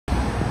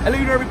Hello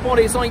there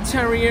everybody, it's I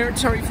Terry here,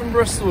 Terry from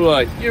Bristol.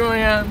 Right, here I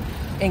am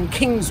in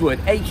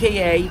Kingswood,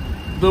 aka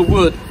the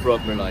Wood,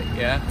 proper like,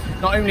 yeah.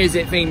 Not only is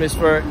it famous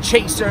for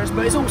chasers,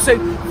 but it's also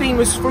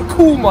famous for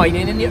coal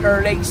mining in the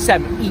early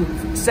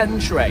 17th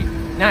century.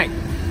 Now,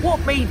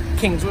 what made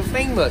Kingswood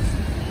famous?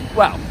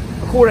 Well,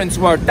 according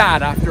to our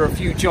dad, after a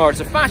few jars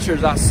of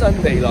Thatcher's that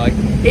Sunday, like,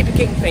 it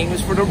became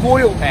famous for the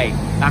royalty.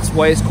 That's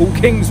why it's called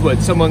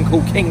Kingswood. Someone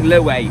called King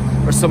Louis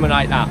or something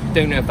like that.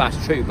 Don't know if that's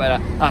true, but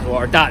that's what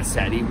our dad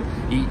said. He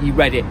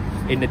read it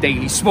in the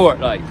Daily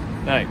Sport, like.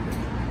 Now,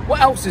 what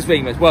else is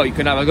famous? Well, you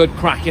can have a good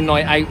cracking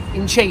night out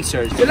in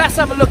chasers. So let's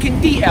have a look in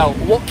detail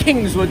at what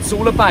Kingswood's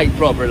all about,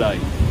 proper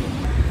like.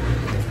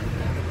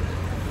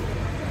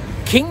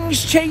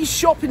 King's Chase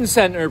Shopping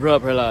Centre,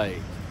 proper like.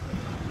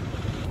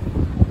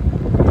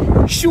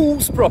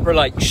 Shoes, proper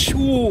like,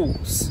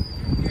 shoes.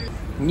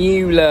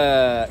 New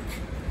Look.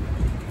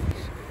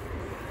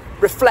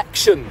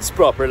 Reflections,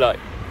 proper like.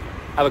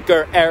 Have a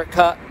good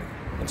haircut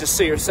and just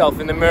see yourself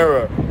in the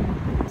mirror.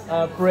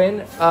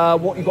 Bryn,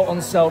 what you got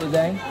on sale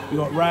today? We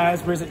got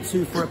raspberries at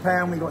 2 for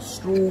 £1. We got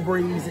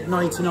strawberries at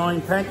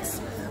 99p,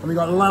 and we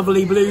got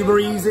lovely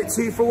blueberries at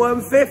 2 for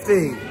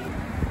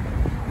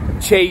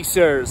 £1.50.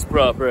 Chasers,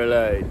 proper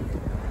like.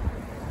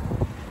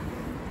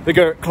 The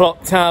Gert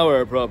Clock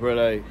Tower, proper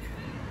like.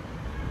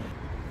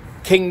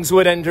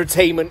 Kingswood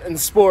Entertainment and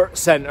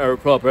Sports Centre,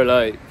 proper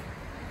like.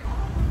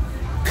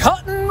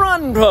 Cut and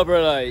run, proper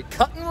like.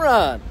 Cut and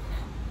run.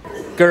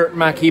 Gert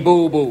Mackie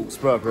Bobo's,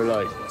 proper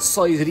like.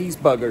 Size of these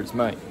buggers,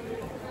 mate.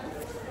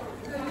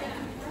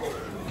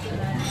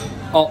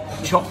 Hot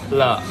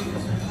chocolate.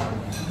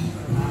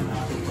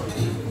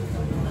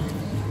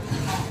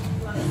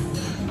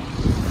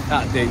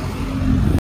 That dude.